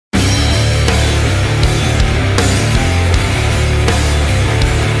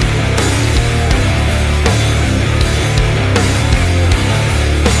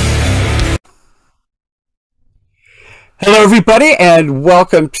Hello, everybody, and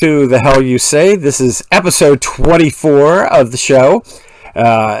welcome to The Hell You Say. This is episode 24 of the show.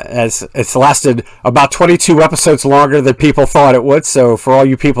 As it's lasted about 22 episodes longer than people thought it would. So for all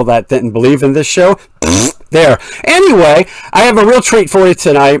you people that didn't believe in this show, there. Anyway, I have a real treat for you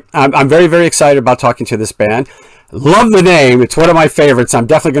tonight. I'm very, very excited about talking to this band. Love the name. It's one of my favorites. I'm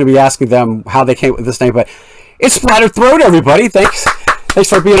definitely going to be asking them how they came up with this name, but it's Splattered Throat, everybody. Thanks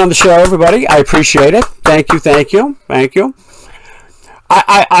for being on the show, everybody. I appreciate it. Thank you.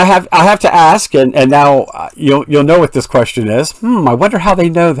 I have to ask, and now you'll know what this question is. I wonder how they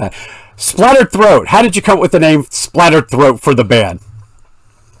know that. Splattered Throat. How did you come up with the name Splattered Throat for the band?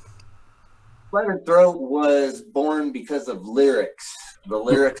 Splattered Throat was born because of lyrics. The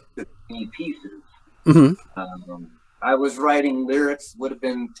lyrics to the pieces. Mm-hmm. I was writing lyrics. Would have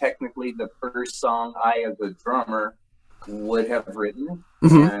been technically the first song I, as a drummer, would have written,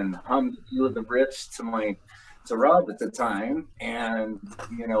 and hummed a few of the riffs to Rob at the time, and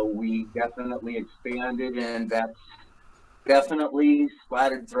we definitely expanded, and that's definitely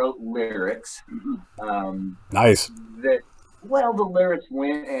Splattered Throat lyrics. Nice. The lyrics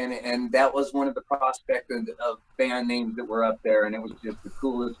went, and that was one of the prospects of band names that were up there, and it was just the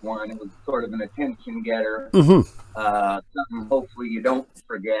coolest one. It was sort of an attention getter, something hopefully you don't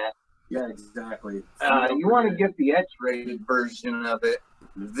forget. Yeah, exactly. You want to get the X-rated version of it.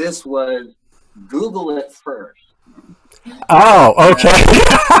 This was Google it first. Oh, okay.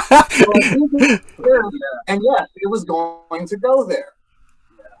 And yes, it was going to go there.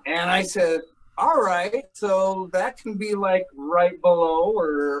 And I said, all right, so that can be like right below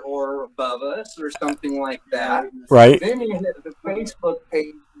or above us or something like that. Right. Then you hit the Facebook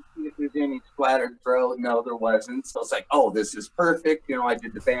page. If there's any Splattered Throat, no, there wasn't. So it's like, oh, this is perfect. I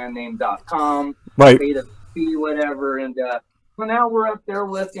did the bandname.com, right, paid a fee, whatever, and so now we're up there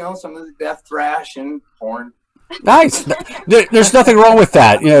with some of the death thrash and porn. Nice. There's nothing wrong with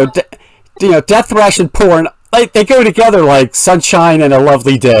that. Death thrash and porn, they go together like sunshine and a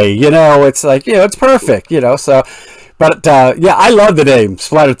lovely day. It's like it's perfect. So, but I love the name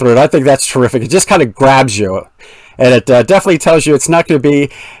Splattered Throat. I think that's terrific. It just kind of grabs you. And it definitely tells you it's not going to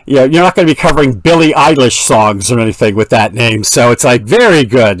be, you're not going to be covering Billie Eilish songs or anything with that name. So it's like very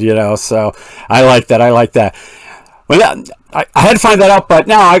good, So I like that. Well, I had to find that out, but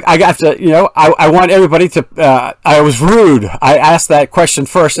now I got to, I want everybody to, I was rude. I asked that question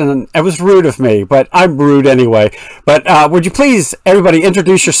first, and it was rude of me, but I'm rude anyway. But would you please, everybody,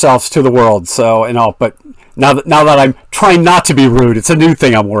 introduce yourselves to the world? So, but now that I'm trying not to be rude, it's a new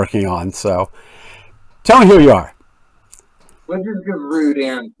thing I'm working on. So tell me who you are. Let's just give a rude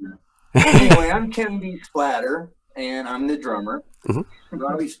answer. Anyway, I'm Ken B. Splatter, and I'm the drummer.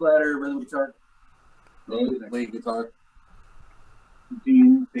 Robbie Splatter, rhythm guitar. Lead guitar.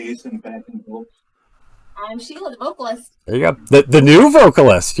 Dean, bass, and backing vocals. I'm Sheila, the vocalist. There you go. The new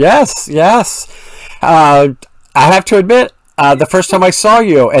vocalist. Yes. I have to admit, the first time I saw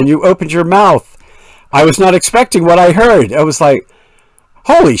you and you opened your mouth, I was not expecting what I heard. It was like,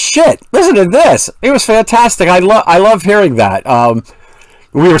 holy shit, listen to this. It was fantastic. I love hearing that.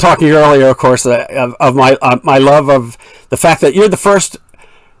 We were talking earlier, of course, of my love of the fact that you're the first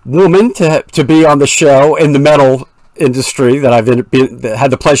woman to be on the show in the metal industry that I've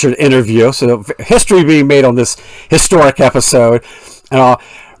had the pleasure to interview. So history being made on this historic episode.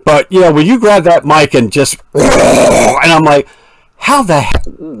 But, when you grab that mic and just, and I'm like,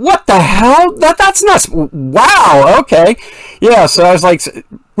 what the hell? That's nuts. Wow. Okay. Yeah. So I was like,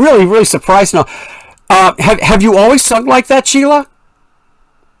 really, really surprised. Now, have you always sung like that, Sheila?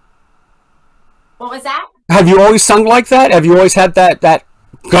 What was that? Have you always sung like that? Have you always had that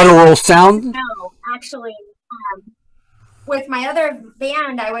guttural sound? No, actually, with my other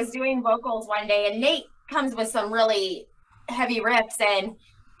band, I was doing vocals one day, and Nate comes with some really heavy riffs, and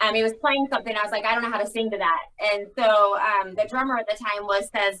he was playing something. I was like, I don't know how to sing to that. And so the drummer at the time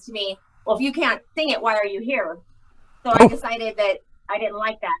says to me, well, if you can't sing it, why are you here? So I decided that I didn't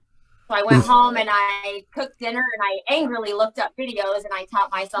like that. So I went home and I cooked dinner, and I angrily looked up videos, and I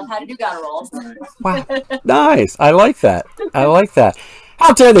taught myself how to do gutturals. Wow. Nice. I like that.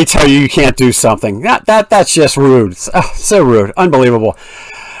 How dare they tell you can't do something? That's just rude. So rude. Unbelievable.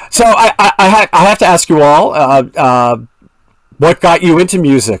 So I have to ask you all, what got you into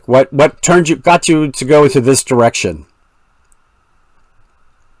music? What got you to go into this direction?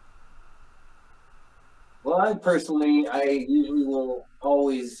 Well, I usually will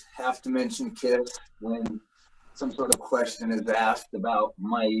always have to mention Kiss when some sort of question is asked about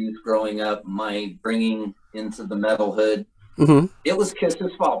my youth growing up, my bringing into the metalhood. It was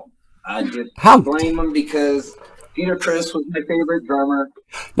Kiss's fault. I just blame him because Peter Criss was my favorite drummer.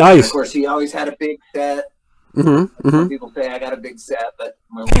 Nice. Of course, he always had a big set. Some people say I got a big set, but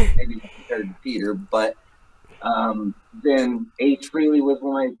well, maybe not compared to Peter. But then Ace Frehley was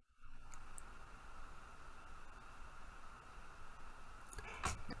one of my.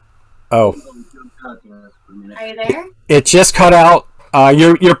 Oh, Are you there? it just cut out.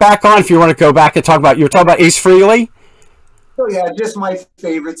 You're back on. If you want to go back and talk about, you were talking about Ace Frehley. So yeah, just my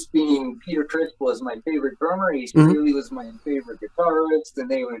favorites being Peter Criss was my favorite drummer. Ace Frehley was my favorite guitarist, and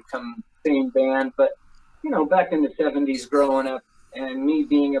they would come same band. But you know, back in the '70s, growing up, and me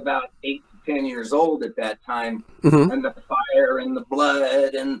being about 8 to 10 years old at that time, and the fire and the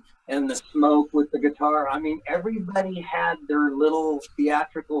blood and the smoke with the guitar. I mean, everybody had their little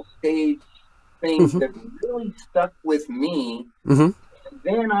theatrical stage things that really stuck with me.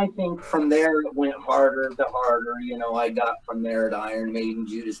 Then I think from there it went harder the harder. You know, I got from there to Iron Maiden,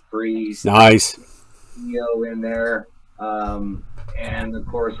 Judas Priest, Nice. in there, and of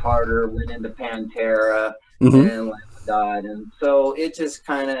course harder went into Pantera and Lamb of God, and so it just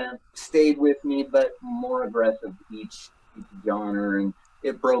kind of stayed with me, but more aggressive each genre, and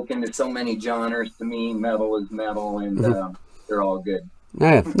it broke into so many genres. To me, metal is metal, and they're all good.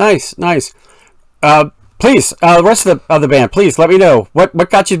 Yeah, nice. Please, the rest of the band, please let me know what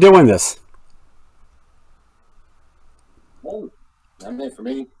got you doing this. Well, I mean, for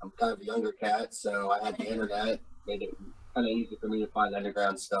me, I'm kind of a younger cat, so I had the internet, made it kind of easy for me to find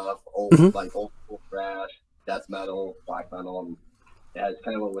underground stuff, old school thrash, death metal, black metal, and yeah, it's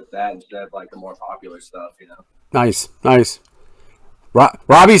kind of went with that instead of like the more popular stuff, you know. Nice.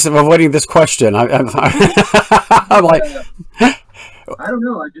 Robbie's avoiding this question. I'm like, I don't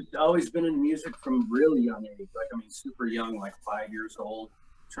know. I've just always been in music from really young age. Like, I mean, super young, like 5 years old,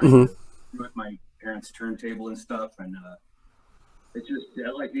 trying to do with my parents' turntable and stuff. And it's just,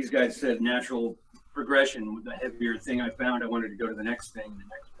 like these guys said, natural progression. With the heavier thing I found, I wanted to go to the next thing,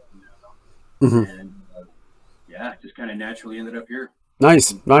 you know? And yeah, just kind of naturally ended up here.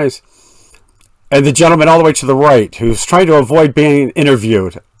 Nice. And the gentleman all the way to the right, who's trying to avoid being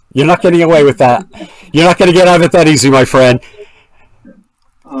interviewed. You're not getting away with that. You're not going to get out of it that easy, my friend.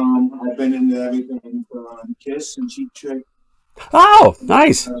 I've been into everything from Kiss and Cheap Trick. Oh,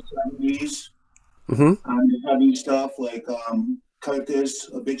 nice. 70s. Heavy stuff like Carcass,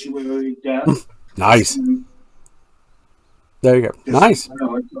 Obituary, Death. Nice. There you go. Nice.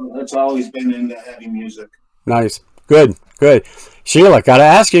 It's always been into heavy music. Nice. Good. Sheila, gotta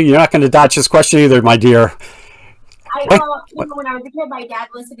ask you. You're not going to dodge this question either, my dear. I know, when I was a kid, my dad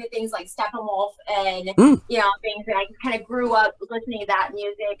listened to things like Steppenwolf and, you know, things, and I kind of grew up listening to that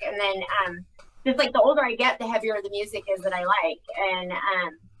music. And then just like the older I get, the heavier the music is that I like. And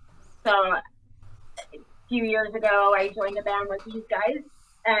so a few years ago, I joined a band with these guys,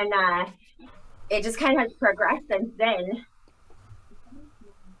 and it just kind of has progressed since then.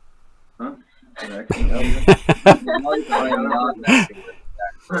 Huh? I'm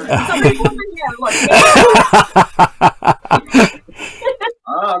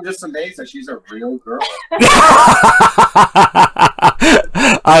just amazed that she's a real girl.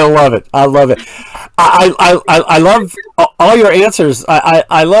 I love it. I love all your answers.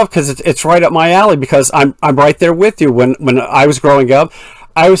 I love because it's right up my alley, because I'm right there with you. When I was growing up,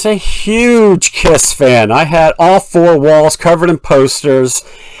 I was a huge Kiss fan. I had all 4 walls covered in posters.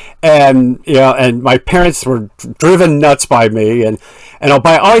 And you know, and my parents were driven nuts by me, but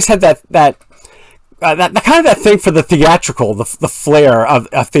I always had that kind of that thing for the theatrical, the flair of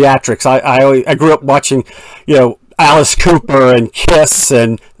theatrics. I grew up watching, you know, Alice Cooper and Kiss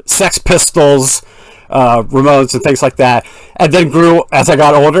and Sex Pistols, Ramones and things like that, and then grew as I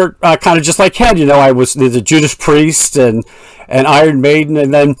got older, kind of just like Ken. You know, I was the Judas Priest and Iron Maiden,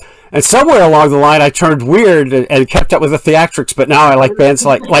 and somewhere along the line, I turned weird and kept up with the theatrics. But now I like bands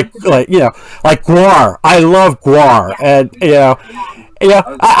like you know, like Gwar. I love Gwar, and you know,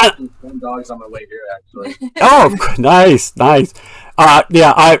 I dogs on my way here, actually. Oh, nice.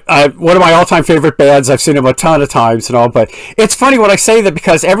 Yeah, I one of my all-time favorite bands. I've seen them a ton of times and all. But it's funny when I say that,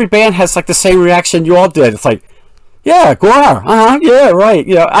 because every band has like the same reaction you all did. It's like, yeah, Gwar. Yeah, right.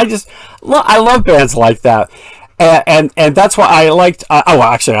 You know, I love bands like that. And that's why I liked.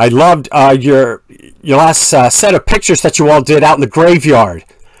 Actually, I loved your last set of pictures that you all did out in the graveyard.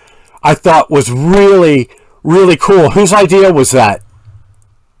 I thought was really, really cool. Whose idea was that?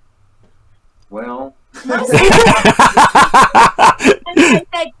 Well, And I said,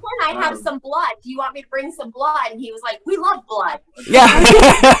 Ken, I have some blood. Do you want me to bring some blood? And he was like, we love blood. Yeah.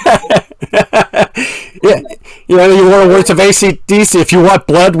 Yeah. You know, you want words of AC/DC. If you want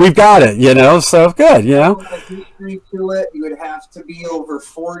blood, we've got it. You know, so good. You know. History to it. You would have to be over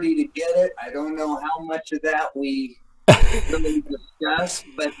 40 to get it. I don't know how much of that we really discuss,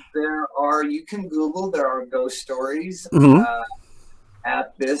 but you can Google, there are ghost stories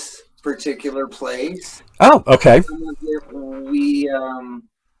at this particular place. Oh, okay. We,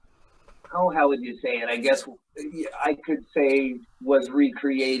 how would you say it? I guess I could say was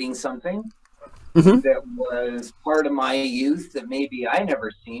recreating something that was part of my youth that maybe I never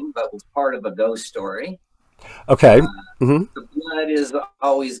seen, but was part of a ghost story. Okay. The blood is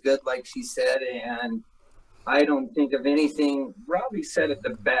always good, like she said, and I don't think of anything. Robbie said it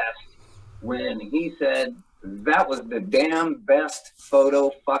the best when he said that was the damn best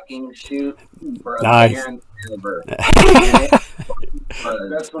photo fucking shoot for a band ever.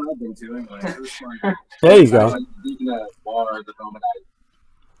 That's what I've been doing. There you go. Being a bar, the moment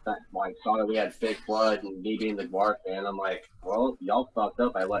I saw that we had fake blood, and me being the bar fan, I'm like, well, y'all fucked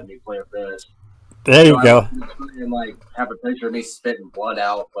up by letting me play with this. There you go. And like have a picture of me spitting blood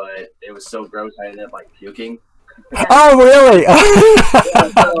out, but it was so gross I ended up like puking. Oh, really?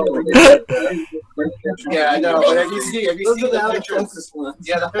 Yeah, I know. But have you seen the pictures?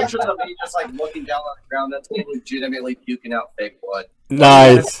 Yeah, the pictures of me just like looking down on the ground. That's me legitimately puking out fake blood.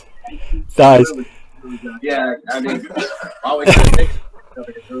 Nice. Nice. Yeah, I mean, always take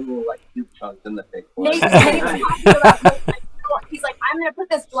little like puke chunks in the fake blood. He's like, I'm gonna put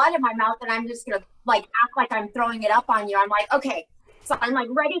this blood in my mouth and I'm just gonna like act like I'm throwing it up on you. I'm like, okay. So I'm like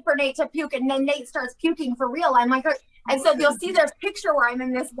ready for Nate to puke, and then Nate starts puking for real. I'm like, and so you'll see there's a picture where I'm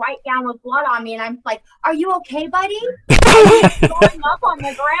in this white gown with blood on me, and I'm like, are you okay, buddy? I'm throwing up on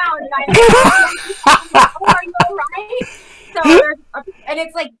the ground, and I'm like, oh, are you all right? So and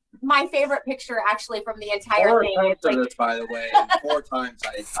it's like my favorite picture actually from the entire thing. It's like, this, by the way, and 4 times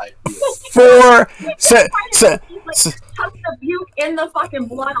I puked. 4. Tuck the puke in the fucking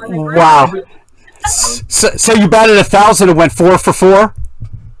blood on the ground. Wow. So you batted 1,000 and went 4 for 4?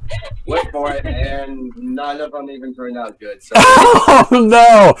 Went for it, and none of them even turned out good. So. Oh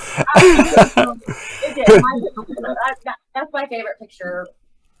no! It did. That's my favorite picture.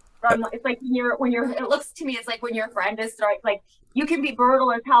 It's like when you're. It looks to me, it's like when your friend is like you can be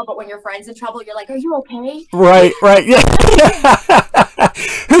brutal as hell, but when your friend's in trouble, you're like, "Are you okay?" Right. Yeah.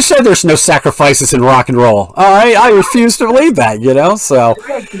 Who said there's no sacrifices in rock and roll? All right, I refuse to believe that. So. I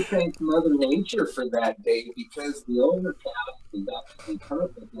like to thank Mother Nature for that day, because the overcast is absolutely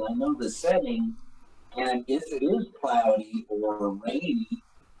perfect, and I know the setting. And if it is cloudy or rainy,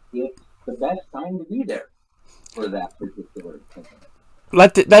 it's the best time to be there for that particular thing.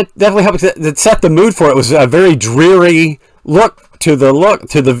 That definitely helped to set the mood for it. It was a very dreary look to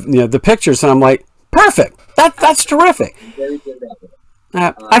the pictures, and I'm like, perfect. That's terrific. Very good.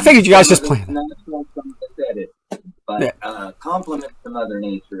 I figured you guys just planned. But compliment to Mother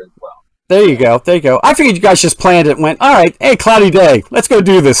Nature as well. There you go. I figured you guys just planned it and went, all right, hey, cloudy day, let's go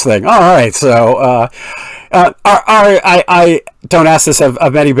do this thing. All right, so I don't ask this of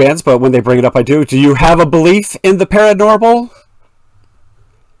many bands, but when they bring it up, I do. Do you have a belief in the paranormal?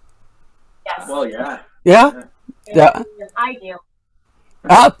 Yes. Well, yeah. Yeah? Yeah. I do.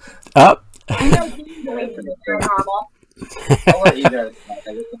 Up. I know you believe in the paranormal. I'll let you guys talk.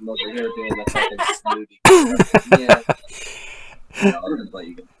 I guess I'm over here being the fucking smoothie. Yeah. I'll just let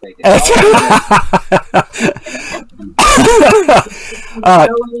you guys take it.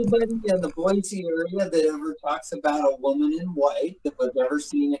 Know anybody in the Boise area that ever talks about a woman in white that was ever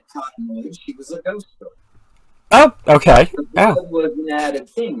seen at Cottonwood? She was a ghost story. Oh, okay. That was an added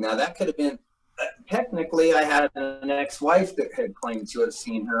thing. Now, that could have been, technically, I had an ex-wife that had claimed to have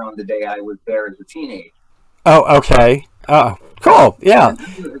seen her on the day I was there as a teenager. Oh, okay. Cool. Yeah. When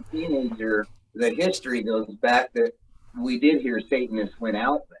I was a teenager, the history goes back that we did hear Satanists went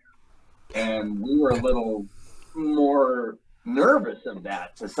out there. And we were a little more nervous of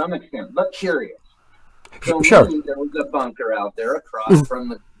that to some extent, but curious. So sure. There was a bunker out there across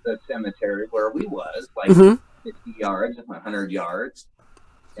from the cemetery where we was, like 50 yards, 100 yards.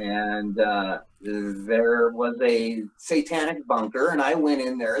 And there was a satanic bunker, and I went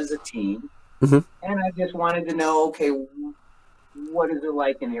in there as a teen. And I just wanted to know, okay, what is it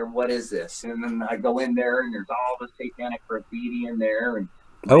like in here? What is this? And then I go in there, and there's all the satanic graffiti in there, and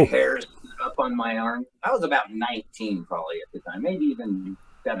my hair stood up on my arm. I was about 19 probably at the time, maybe even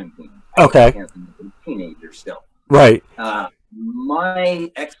 17. Okay. I can't remember, teenager still. Right.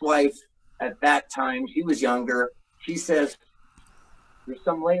 My ex-wife at that time, she was younger. She says, there's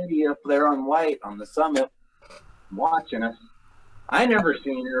some lady up there on white on the summit watching us. I never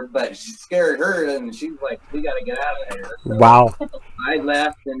seen her, but she scared her, and she's like, we got to get out of here. So wow. I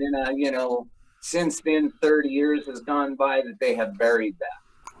left, and then, since then, 30 years has gone by that they have buried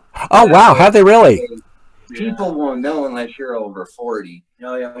that. Oh, wow. Have they really? People won't know unless you're over 40.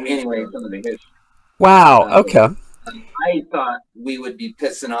 Oh, yeah. Anyway, some of the history. Wow. Okay. I thought we would be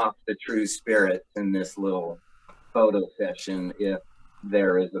pissing off the true spirits in this little photo session. If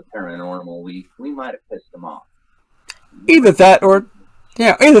there is a paranormal, we might have pissed them off. Either that or,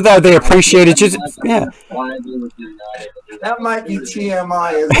 yeah, either that or they appreciated you. Yeah. That might be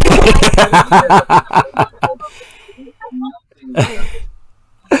TMI.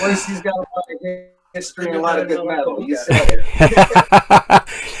 At least he's got a lot of history and a lot of good metal. You said it.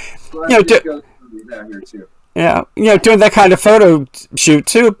 Yeah, doing that kind of photo shoot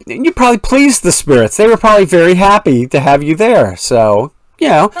too, you probably pleased the spirits. They were probably very happy to have you there. So,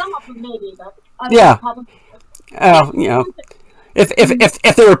 Some of them maybe, but yeah.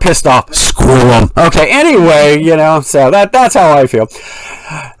 If they were pissed off, screw them. Okay. Anyway, so that's how I feel.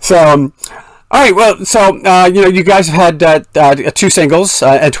 So. All right, well, so, you guys have had 2 singles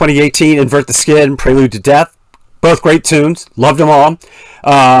in 2018, Invert the Skin, Prelude to Death. Both great tunes. Loved them all.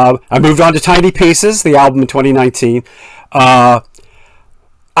 I moved on to Tiny Pieces, the album in 2019. I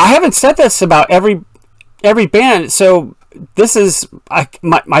haven't said this about every band, so this is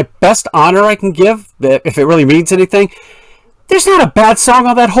my best honor I can give, if it really means anything. There's not a bad song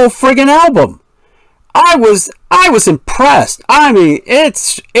on that whole friggin' album. I was impressed. I mean,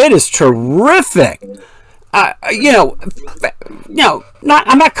 it is terrific. I'm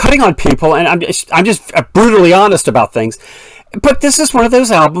not cutting on people, and I'm just brutally honest about things. But this is one of those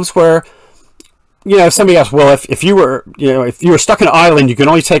albums where, somebody asks, well, if you were stuck in an island, you can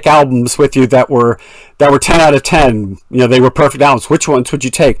only take albums with you that were 10 out of 10. They were perfect albums. Which ones would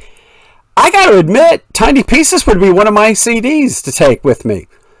you take? I got to admit, Tiny Pieces would be one of my CDs to take with me.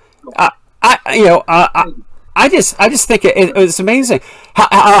 I just think it was amazing.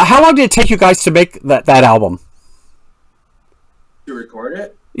 How long did it take you guys to make that album? To record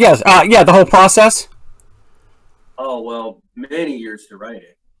it? Yes. The whole process. Oh well, many years to write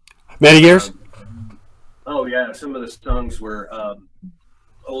it. Many years. Oh yeah, some of the songs were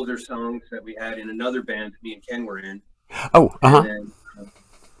older songs that we had in another band me and Ken were in. Oh, And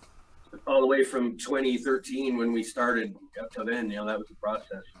all the way from 2013 when we started up till then, that was the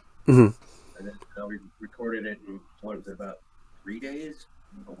process. Mm-hmm. And then we recorded it in, what was it, about 3 days?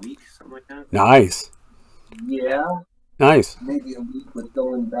 A week? Something like that? Nice. Yeah. Nice. Maybe a week with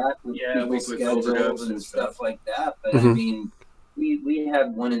going back with people's schedules and stuff like that. But Mm-hmm. I mean, we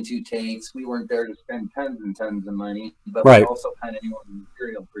had 1 and 2 takes. We weren't there to spend tons and tons of money, but right. We also kind of knew the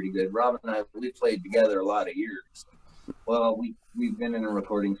material pretty good. Rob and I, we played together a lot of years. Well, we've been in a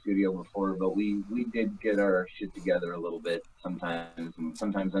recording studio before, but we did get our shit together a little bit sometimes, and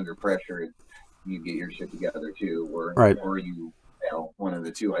sometimes under pressure you get your shit together too, or right. or you fail, one of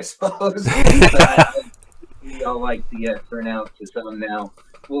the two, I suppose. We all like the turnout to some now.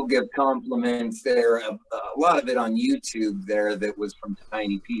 We'll give compliments there. A lot of it on YouTube there that was from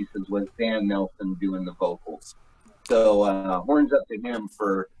Tiny Pieces was Dan Nelson doing the vocals. So horns up to him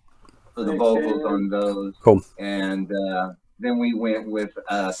for the vocals on those. Cool. And then we went with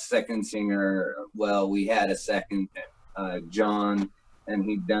a second singer. Well, we had a second, John, and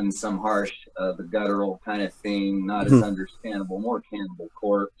he'd done some harsh, the guttural kind of thing, not as understandable, more Cannibal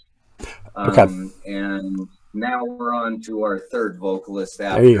Corpse. Okay. And now we're on to our third vocalist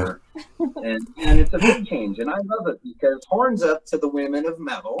There you after. And it's a big change, and I love it because horns up to the women of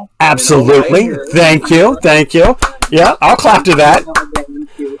metal. Absolutely. Thank you. Yeah, I'll clap to that. In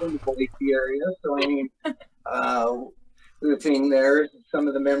the Boise area. So I mean, the thing there, some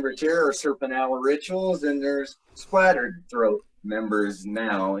of the members here are Serpent Hour Rituals, and there's Splattered Throat members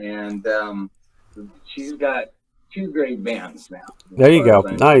now, and she's got 2 great bands now. There you go.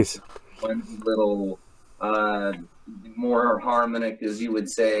 Nice. One's a little more harmonic, as you would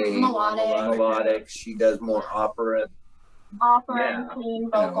say, melodic. She does more opera and clean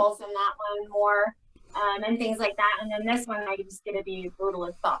vocals in that one more. And things like that, and then this one I just get to be brutal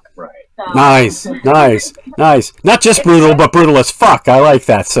as fuck. Right. So. Nice. Not just brutal, but brutal as fuck. I like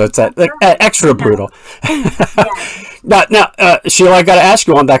that. So it's extra brutal. Now, Sheila, I got to ask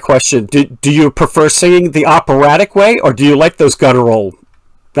you on that question. Do you prefer singing the operatic way, or do you like those guttural,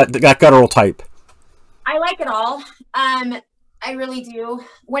 that guttural type? I like it all. I really do.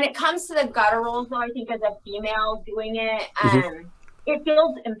 When it comes to the gutturals, though, I think as a female doing it, it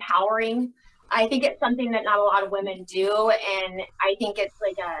feels empowering. I think it's something that not a lot of women do, and I think it's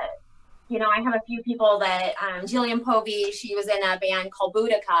like I have a few people that, Jillian Povey, she was in a band called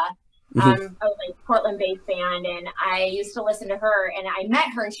Boudica, a Portland-based band, and I used to listen to her, and I met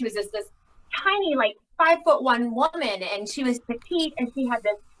her, and she was this tiny, 5'1" woman, and she was petite, and she had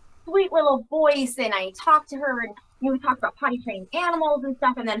this sweet little voice, and I talked to her, and we talked about potty training animals and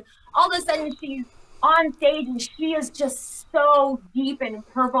stuff, and then all of a sudden she's on stage, and she is just so deep, and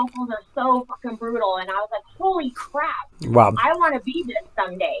her vocals are so fucking brutal. And I was like, holy crap! Wow. I want to be this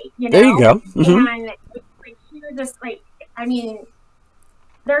someday. You know? There you go. Mm-hmm. And like, she was just like, I mean,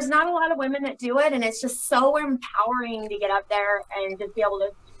 there's not a lot of women that do it, and it's just so empowering to get up there and just be able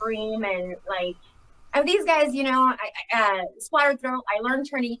to scream and like. And these guys, you know, Splattered Throat, I learned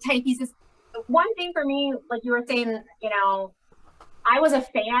tiny pieces. One thing for me, like you were saying, you know, I was a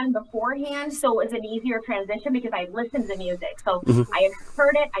fan beforehand, so it was an easier transition because I listened to music. So I had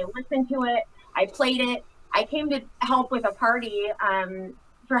heard it, I listened to it, I played it. I came to help with a party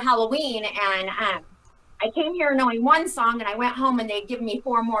for Halloween, and I came here knowing one song, and I went home and they'd given me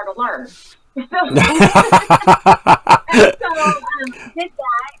 4 more to learn. So did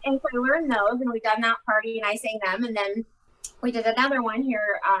that, and so I learned those, and we done that party, and I sang them, and then we did another one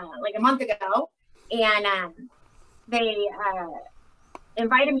here like a month ago, and they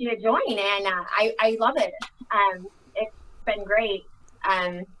invited me to join, and I love it. It's been great.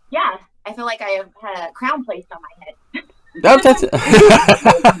 Yeah, I feel like I have had a crown placed on my head. That's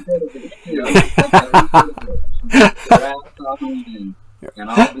and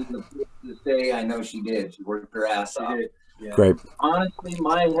I'll be the first to say I know she did. She worked her ass off. Yeah. great. Honestly,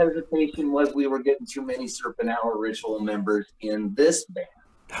 my hesitation was we were getting too many Serpent Hour Ritual members in this band.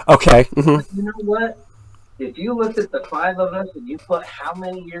 Okay. Mm-hmm. You know what? If you looked at the 5 of us and you put how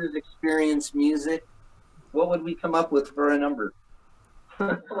many years experience music, what would we come up with for a number?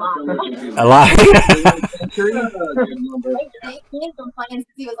 A lot.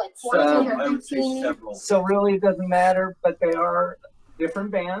 So really it doesn't matter, but they are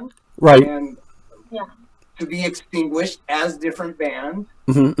different bands. Right. And to be extinguished as different bands.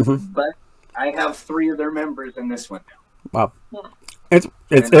 But I have 3 of their members in this one now. Wow.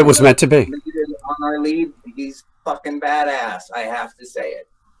 It was meant to be. On our lead, he's fucking badass. I have to say it.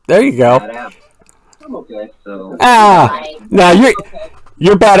 There you go. Badass. I'm okay. So. Now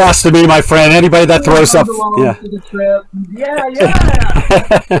you're badass to me, my friend. Anybody that throws up, On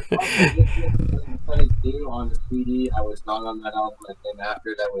the CD, I was not on that album. I came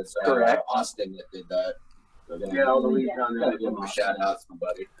after. That was Austin that did that. So all the leads on there. give him a shout out,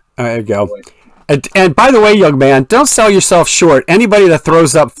 somebody. There you go. And by the way, young man, don't sell yourself short. Anybody that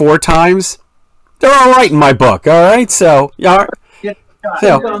throws up 4 times, they're all right in my book. All right, so yeah,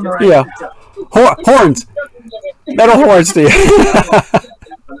 horns, metal horns to you.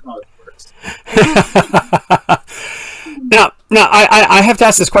 Now, I have to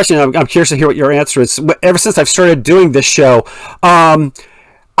ask this question. I'm curious to hear what your answer is. Ever since I've started doing this show, I'm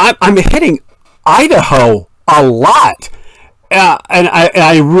hitting Idaho a lot. And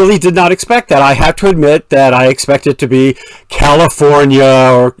I really did not expect that. I have to admit that I expected it to be California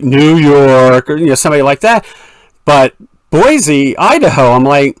or New York or somebody like that. But Boise, Idaho, I'm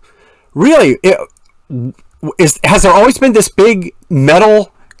like, really? Has there always been this big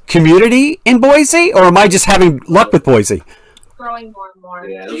metal community in Boise, or am I just having luck with Boise? Growing more and more.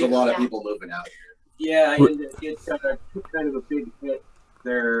 Yeah, there's a lot of people moving out here. Yeah, and it's got kind of a big hit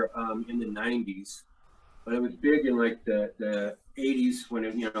there in the 90s. But it was big in like the 80s when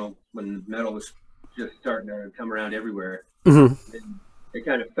when metal was just starting to come around everywhere. And it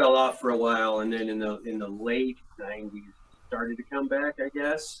kind of fell off for a while, and then in the late 90s started to come back, I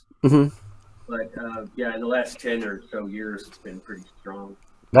guess. But in the last 10 or so years, it's been pretty strong.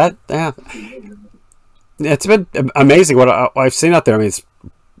 It's been amazing what I've seen out there. I mean, it's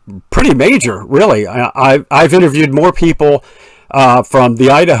pretty major, really. I've interviewed more people from the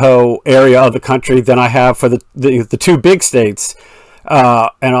Idaho area of the country than I have for the 2 big states.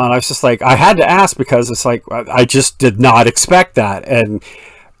 And I was just like, I had to ask because it's like I just did not expect that, and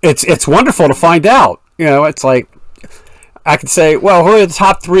it's wonderful to find out. It's like I could say, well, who are the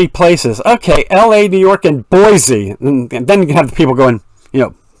top 3 places? Okay, L.A., New York, and Boise, and then you can have the people going,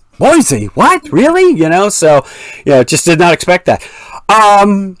 Boise, what? Really? So just did not expect that.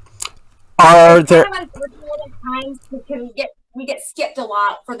 Are there times we get skipped a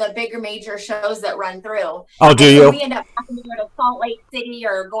lot for the bigger major shows that run through. Oh, do you? We end up having to go to Salt Lake City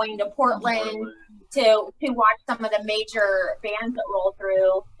or going to Portland to watch some of the major bands that roll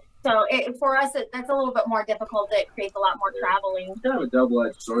through. So for us, that's a little bit more difficult. It creates a lot more traveling. It's kind of a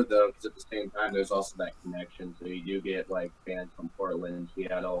double-edged sword, though, because at the same time, there's also that connection. So you do get like bands from Portland,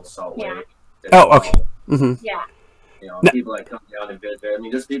 Seattle, Salt Lake. Oh, okay. Yeah. People that come down and visit. I mean,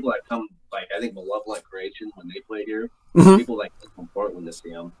 there's people that come, like I think Malevolent Creation when they played here. People like from Portland to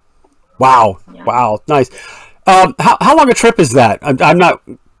see them. Wow, nice. How long a trip is that? I'm not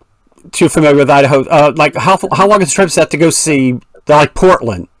too familiar with Idaho. Like how long a trip is that to go see like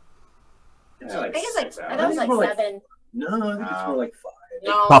Portland? I think it's like 7. No, I think it's more like 5.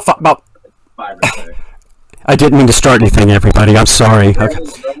 No. About 5 or 6. I didn't mean to start anything, everybody. I'm sorry. Okay. I'm going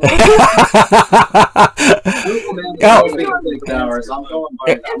by.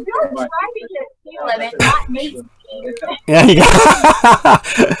 If you're driving the speed limit, not me. Yeah,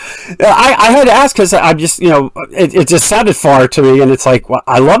 I had to ask because I'm just, it just sounded far to me, and it's like, well,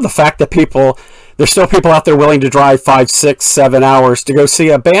 I love the fact that there's still people out there willing to drive 5, 6, 7 hours to go see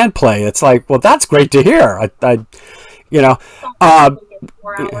a band play. It's like, well, that's great to hear.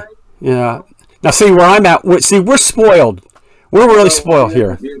 Yeah. Now, see where I'm at. We're spoiled. We're really spoiled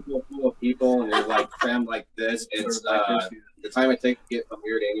here. Full of people, and they're like crammed like this. It's the time it takes to get from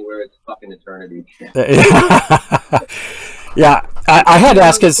here to anywhere. It's fucking eternity. Yeah, I had to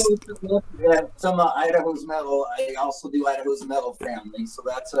ask because some of Idaho's Metal. I also do Idaho's Metal Family, so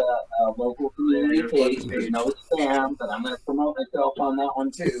that's a local community page. There's no spam, but I'm going to promote myself on that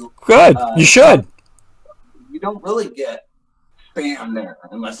one too. Good, you should. You don't really get spam there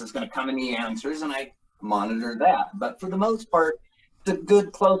unless it's going to come in the answers, and I monitor that. But for the most part, it's a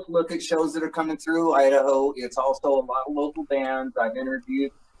good close look at shows that are coming through Idaho. It's also a lot of local bands I've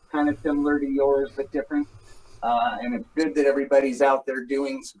interviewed, kind of similar to yours but different. And it's good that everybody's out there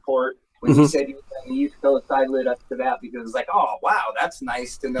doing support. When you said you were on the East Coast, I lit up to that because it's like, oh wow, that's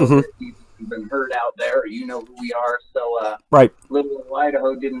nice to know that you've been heard out there. You know who we are. So right, little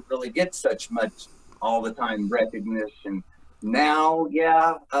Idaho didn't really get such much all the time recognition. Now,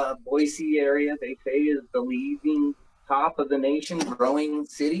 Boise area, they say, is the leading top of the nation growing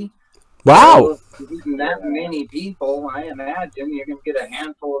city. Wow. So, using that many people, I imagine you're going to get a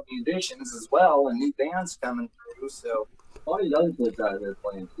handful of musicians as well and new bands coming through. So, all the young kids out there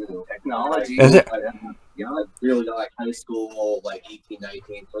playing too. Technology. Is it? Really like high school, like 18,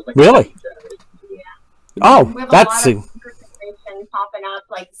 19. So it's like really? Oh, we have that's a lot of generation popping up,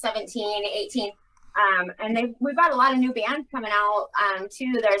 like 17, 18. And we've got a lot of new bands coming out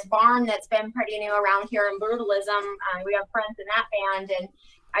too. There's Barn that's been pretty new around here in Brutalism. We have friends in that band, and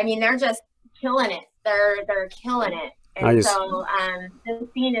I mean they're just killing it. They're killing it. And so the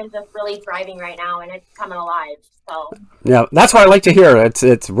scene is just really thriving right now, and it's coming alive. So yeah, that's what I like to hear.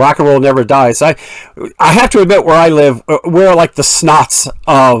 It's rock and roll never dies. I have to admit, where I live, we're like the snots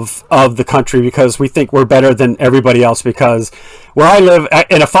of the country because we think we're better than everybody else. Because where I live,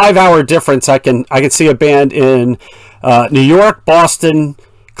 in a 5-hour difference, I can see a band in New York, Boston,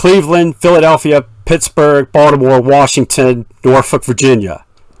 Cleveland, Philadelphia, Pittsburgh, Baltimore, Washington, Norfolk, Virginia.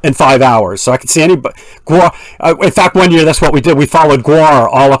 In 5 hours, so I can see anybody. In fact, one year that's what we did. We followed Guar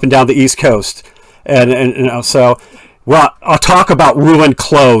all up and down the East Coast, and so. Well, I'll talk about ruined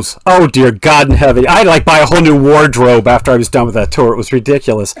clothes. Oh dear God in heaven! I had to buy a whole new wardrobe after I was done with that tour. It was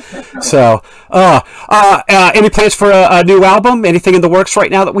ridiculous. So, any plans for a new album? Anything in the works right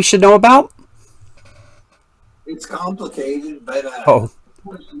now that we should know about? It's complicated, but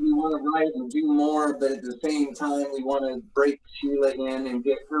we want to write and do more, but at the same time, we want to break Sheila in and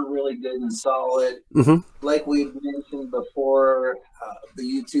get her really good and solid. Like we mentioned before, the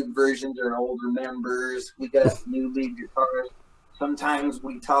YouTube versions are older members. We got new lead guitarists. Sometimes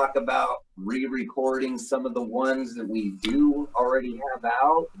we talk about re-recording some of the ones that we do already have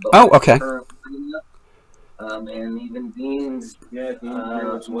out. Okay. And even Dean's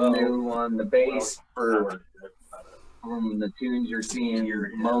as well. New on the bass from the tunes you're seeing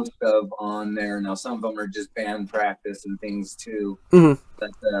most of on there. Now some of them are just band practice and things too,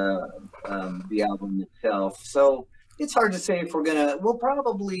 but the album itself. So it's hard to say if we'll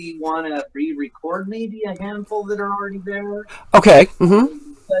probably want to re-record maybe a handful that are already there. Okay. But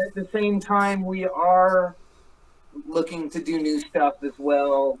at the same time, we are looking to do new stuff as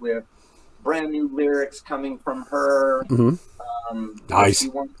well with brand new lyrics coming from her. Nice. If she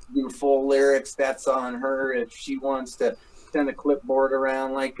wants to do full lyrics, that's on her. If she wants to send a clipboard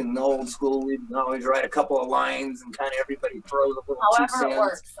around like in the old school, we'd always write a couple of lines and kind of everybody throws a little 2 cents. It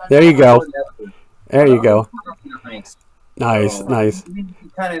works. There you go. There you go. Nice. So, nice. We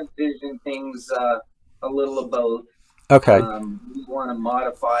kind of envision things a little of both. Okay. We want to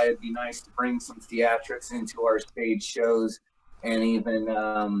modify. It'd be nice to bring some theatrics into our stage shows, and even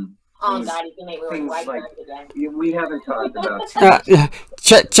oh God, you can make me like again. We haven't talked about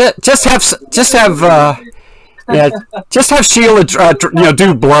just have Sheila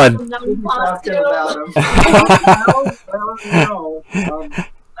do blood.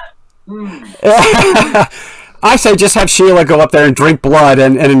 I say just have Sheila go up there and drink blood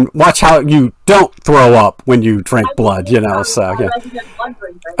and watch how you don't throw up when you drink blood, so yeah.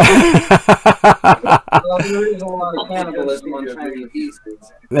 Well, there is a lot of cannibalism on Chinese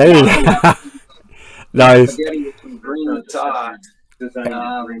pieces. There you go. Nice. Spaghetti with some green sauce. There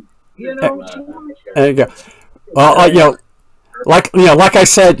you go. Well, like I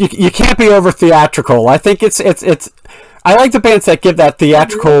said, you can't be over theatrical. I think it's I like the bands that give that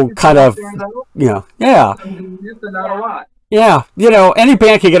theatrical kind of, yeah. Yeah, any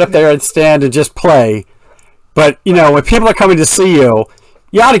band can get up there and stand and just play. But, when people are coming to see you,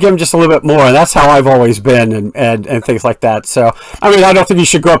 you ought to give them just a little bit more. And that's how I've always been and things like that. So, I mean, I don't think you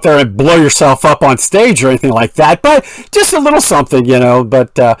should go up there and blow yourself up on stage or anything like that. But just a little something,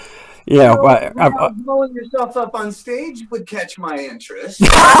 But, blowing yourself up on stage would catch my interest.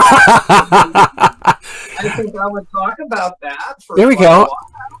 I think I would talk about that. There we go.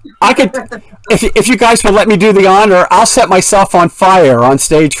 I could, if you guys would let me do the honor, I'll set myself on fire on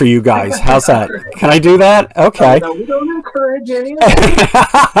stage for you guys. How's that? Can I do that? Okay. No, we don't encourage any of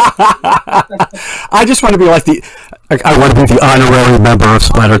I just want to be like I want to be the honorary member of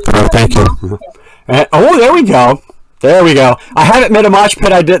Splattered Throat. Thank you. Oh, there we go. There we go. I haven't made a mosh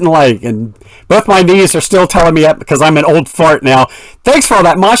pit I didn't like, and both my knees are still telling me up because I'm an old fart now. Thanks for all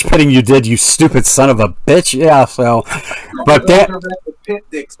that mosh pitting you did, you stupid son of a bitch. Yeah, so. But that. The Pit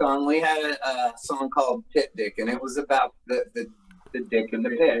Dick song, we had a song called Pit Dick, and it was about the dick and the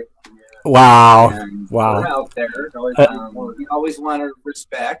pit. Wow. And wow. We're out there. We always want to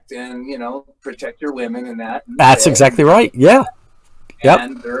respect and, protect your women and that. That's exactly right. Yeah.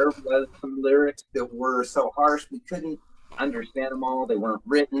 And there was some lyrics that were so harsh we couldn't understand them all. They weren't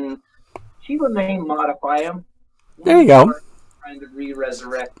written. She may modify them. There you go. Trying to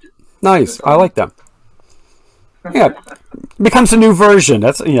re-resurrect. Nice. I like them. Yeah, it becomes a new version.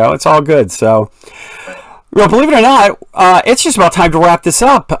 That's it's all good. So, well, believe it or not, it's just about time to wrap this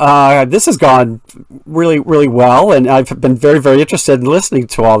up. This has gone really, really well, and I've been very, very interested in listening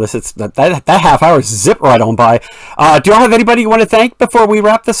to all this. It's that half hour zipped right on by. Do y'all have anybody you want to thank before we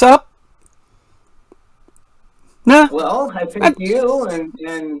wrap this up? No. Well, I thank you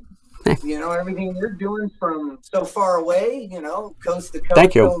and everything you're doing from so far away. Coast to coast.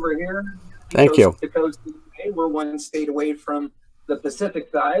 Thank you. Over here. Thank you. To coast. We're one state away from the Pacific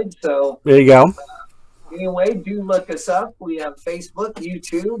side, so there you go. Anyway, do look us up. We have Facebook,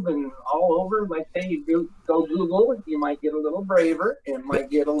 YouTube, and all over. Like I say, you go Google, you might get a little braver and might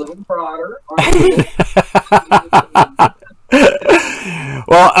get a little broader.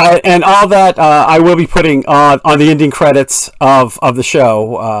 Well, and all that I will be putting on the ending credits of the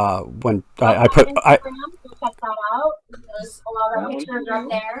show when I put. Check that out. There's a lot of pictures up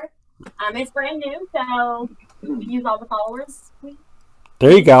there. It's brand new, so use all the followers.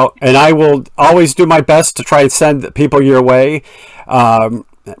 There you go. And I will always do my best to try and send people your way.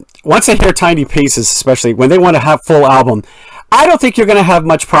 Once they hear tiny pieces, especially when they want to have full album, I don't think you're going to have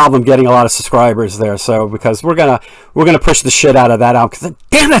much problem getting a lot of subscribers there. So because we're gonna push the shit out of that album. Because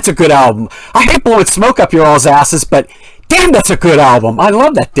damn, that's a good album. I hate blowing smoke up your all's asses, but damn, that's a good album. I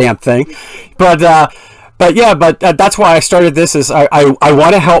love that damn thing. But that's why I started this. Is I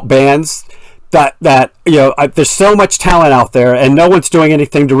want to help bands that there's so much talent out there, and no one's doing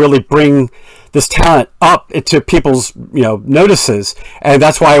anything to really bring this talent up into people's notices, and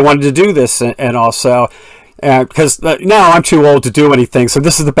that's why I wanted to do this, and also because now I'm too old to do anything, so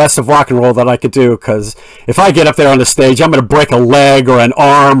this is the best of rock and roll that I could do. Because if I get up there on the stage, I'm going to break a leg or an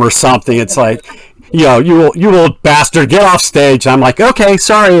arm or something. It's like. You old bastard, get off stage. I'm like, okay,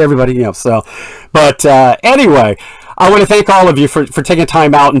 sorry, everybody. But anyway, I want to thank all of you for taking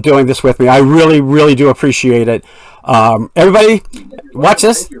time out and doing this with me. I really, really do appreciate it. Everybody, watch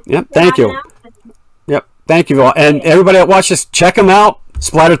this. Yep, thank you. Yep, thank you all. And everybody that watches, check them out.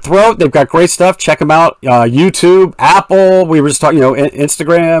 Splattered Throat, they've got great stuff. Check them out. YouTube, Apple, we were just talking,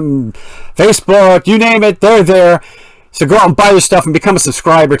 Instagram, Facebook, you name it, they're there. So go out and buy their stuff and become a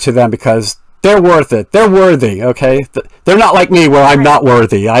subscriber to them because they're worth it. They're worthy, okay? They're not like me where I'm not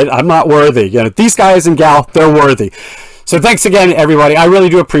worthy. I'm not worthy. These guys and gal, they're worthy. So thanks again, everybody. I really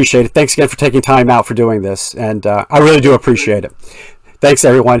do appreciate it. Thanks again for taking time out for doing this. And I really do appreciate it. Thanks,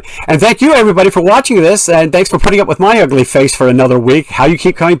 everyone. And thank you, everybody, for watching this. And thanks for putting up with my ugly face for another week. How you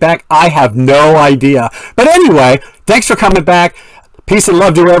keep coming back, I have no idea. But anyway, thanks for coming back. Peace and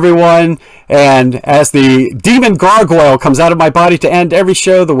love to everyone. And as the demon gargoyle comes out of my body to end every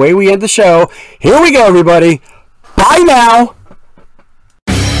show the way we end the show, here we go, everybody. Bye now.